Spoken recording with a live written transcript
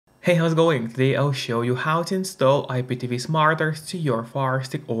Hey, how's it going? Today I'll show you how to install IPTV Smarters to your Fire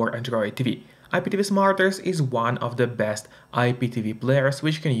Stick or Android TV. IPTV Smarters is one of the best IPTV players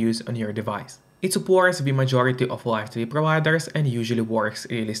which you can use on your device. It supports the majority of live TV providers and usually works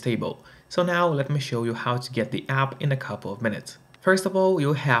really stable. So now let me show you how to get the app in a couple of minutes. First of all,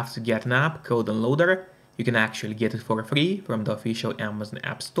 you'll have to get an app called Downloader. You can actually get it for free from the official Amazon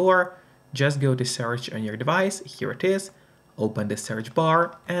App Store. Just go to search on your device, here it is. Open the search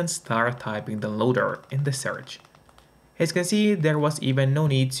bar and start typing Downloader in the search. As you can see, there was even no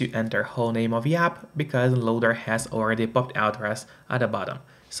need to enter whole name of the app because Downloader has already popped out for us at the bottom.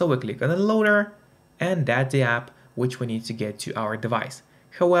 So we click on Downloader and that's the app which we need to get to our device.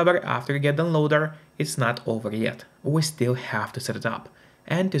 However, after you get Downloader, it's not over yet. We still have to set it up.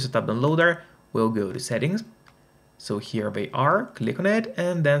 And to set up Downloader, we'll go to Settings. So here they are, click on it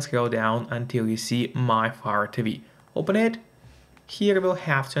and then scroll down until you see My Fire TV. Open it. Here we'll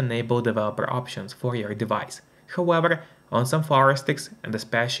have to enable developer options for your device. However, on some Fire Sticks, and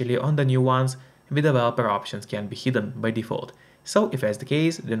especially on the new ones, the developer options can be hidden by default. So if that's the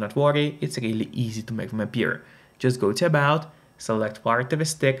case, do not worry, it's really easy to make them appear. Just go to About, select Fire TV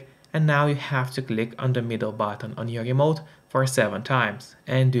Stick, and now you have to click on the middle button on your remote for 7 times,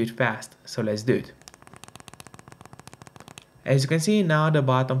 and do it fast, so let's do it. As you can see, now the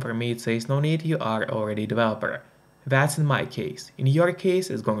bottom for me it says no need, you are already a developer. That's in my case. In your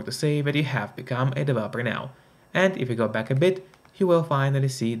case, it's going to say that you have become a developer now. And if you go back a bit, you will finally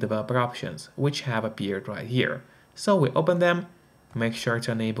see developer options, which have appeared right here. So we open them, make sure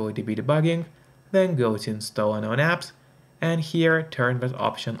to enable DB debugging, then go to install unknown apps, and here turn that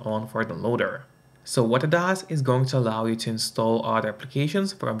option on for Downloader. So what it does is going to allow you to install other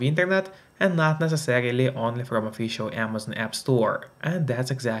applications from the internet and not necessarily only from official Amazon App Store. And that's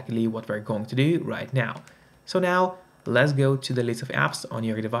exactly what we're going to do right now. So now, let's go to the list of apps on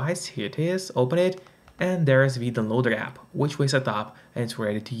your device, here it is, open it, and there's the Downloader app, which we set up and it's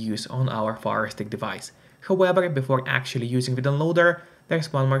ready to use on our Fire Stick device. However, before actually using the Downloader,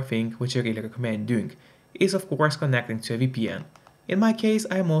 there's one more thing which I really recommend doing, is of course connecting to a VPN. In my case,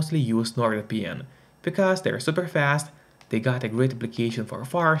 I mostly use NordVPN, because they're super fast, they got a great application for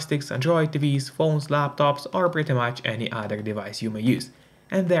Fire Sticks, Android TVs, phones, laptops, or pretty much any other device you may use,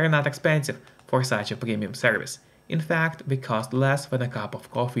 and they're not expensive for such a premium service. In fact, they cost less than a cup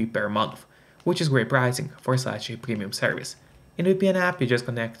of coffee per month, which is great pricing for such a premium service. In the VPN app, you just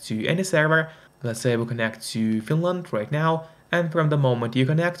connect to any server. Let's say we connect to Finland right now, and from the moment you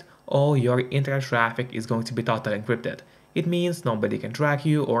connect, all your internet traffic is going to be totally encrypted. It means nobody can track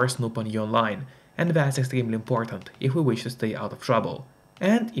you or snoop on you online, and that's extremely important if we wish to stay out of trouble.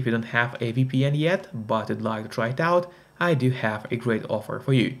 And if you don't have a VPN yet, but would like to try it out, I do have a great offer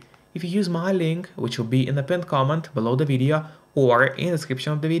for you. If you use my link, which will be in the pinned comment below the video or in the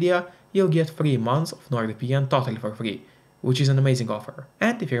description of the video, you'll get 3 months of NordVPN totally for free, which is an amazing offer.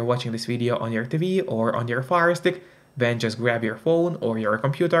 And if you're watching this video on your TV or on your Fire Stick, then just grab your phone or your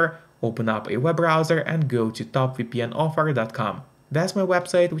computer, open up a web browser and go to topvpnoffer.com. That's my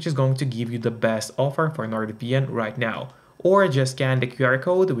website which is going to give you the best offer for NordVPN right now. Or just scan the QR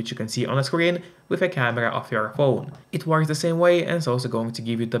code which you can see on the screen with a camera of your phone. It works the same way and it's also going to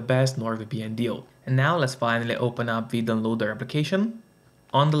give you the best NordVPN deal. And now let's finally open up the Downloader application.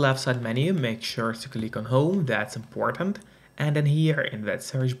 On the left side menu, make sure to click on Home, that's important. And then here in that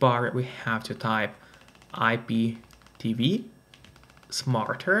search bar we have to type IPTV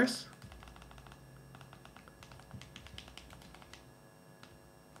Smarters.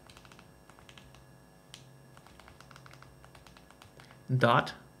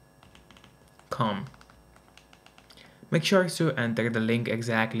 .com. Make sure to enter the link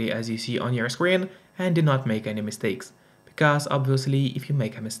exactly as you see on your screen and do not make any mistakes, because obviously if you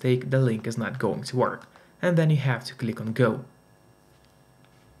make a mistake the link is not going to work, and then you have to click on Go.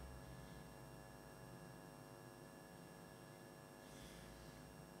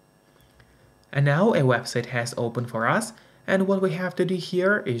 And now a website has opened for us, and what we have to do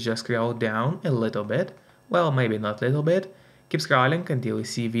here is just scroll down a little bit, well maybe not a little bit. Keep scrolling until you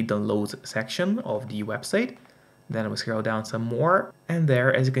see the downloads section of the website. Then we scroll down some more, and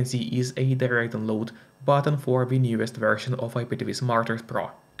there, as you can see, is a direct download button for the newest version of IPTV Smarters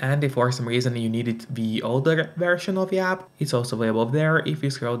Pro. And if for some reason you needed the older version of the app, it's also available there if you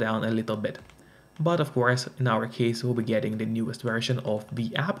scroll down a little bit. But of course, in our case, we'll be getting the newest version of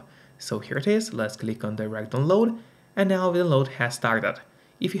the app. So here it is, let's click on direct download, and now the download has started.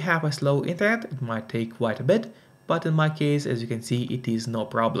 If you have a slow internet, it might take quite a bit, but in my case, as you can see, it is no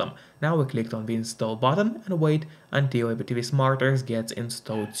problem. Now we clicked on the install button and wait until IPTV Smarters gets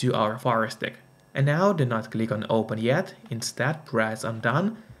installed to our Fire Stick. And now do not click on open yet, instead press on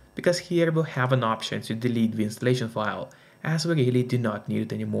done. because here we'll have an option to delete the installation file, as we really do not need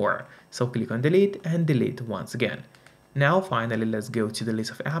it anymore. So click on delete and delete once again. Now finally let's go to the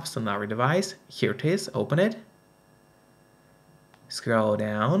list of apps on our device. Here it is, open it. Scroll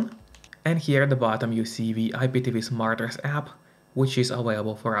down, and here at the bottom you see the IPTV Smarters app, which is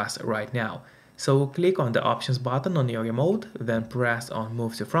available for us right now. So click on the options button on your remote, then press on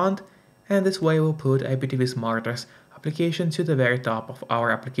move to front, and this way we'll put IPTV Smarters application to the very top of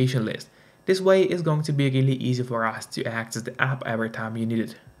our application list. This way it's going to be really easy for us to access the app every time you need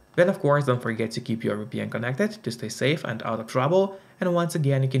it. Then of course don't forget to keep your VPN connected to stay safe and out of trouble, and once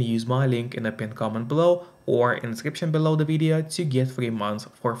again you can use my link in the pinned comment below or in the description below the video to get 3 months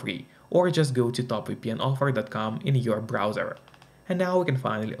for free, or just go to topvpnoffer.com in your browser. And now we can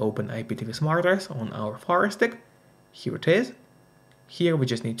finally open IPTV Smarters on our Fire Stick. Here it is. Here we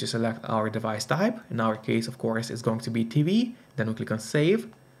just need to select our device type. In our case, of course, it's going to be TV. Then we click on Save.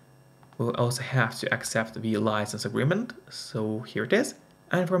 We'll also have to accept the license agreement. So here it is.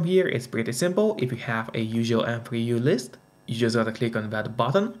 And from here, it's pretty simple. If you have a usual M3U list, you just gotta click on that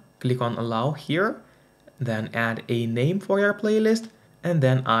button, click on Allow here, then add a name for your playlist, and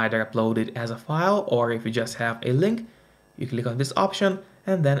then either upload it as a file, or if you just have a link, you click on this option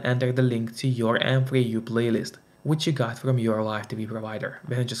and then enter the link to your M3U playlist, which you got from your live TV provider.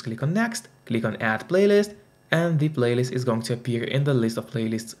 Then just click on Next, click on Add Playlist, and the playlist is going to appear in the list of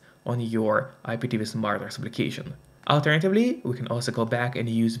playlists on your IPTV Smarters application. Alternatively, we can also go back and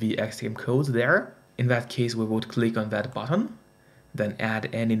use the extreme codes there. In that case, we would click on that button, then add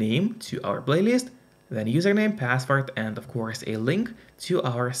any name to our playlist, then username, password, and of course a link to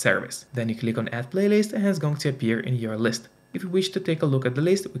our service. Then you click on Add Playlist and it's going to appear in your list. If you wish to take a look at the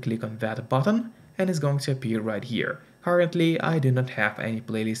list, we click on that button and it's going to appear right here. Currently, I do not have any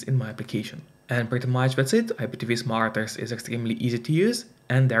playlist in my application. And pretty much that's it. IPTV Smarters is extremely easy to use,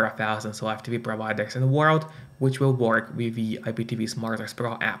 and there are thousands of live TV providers in the world which will work with the IPTV Smarters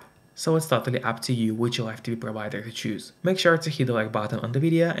Pro app. So it's totally up to you which live TV provider to choose. Make sure to hit the like button on the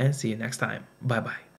video and see you next time. Bye bye.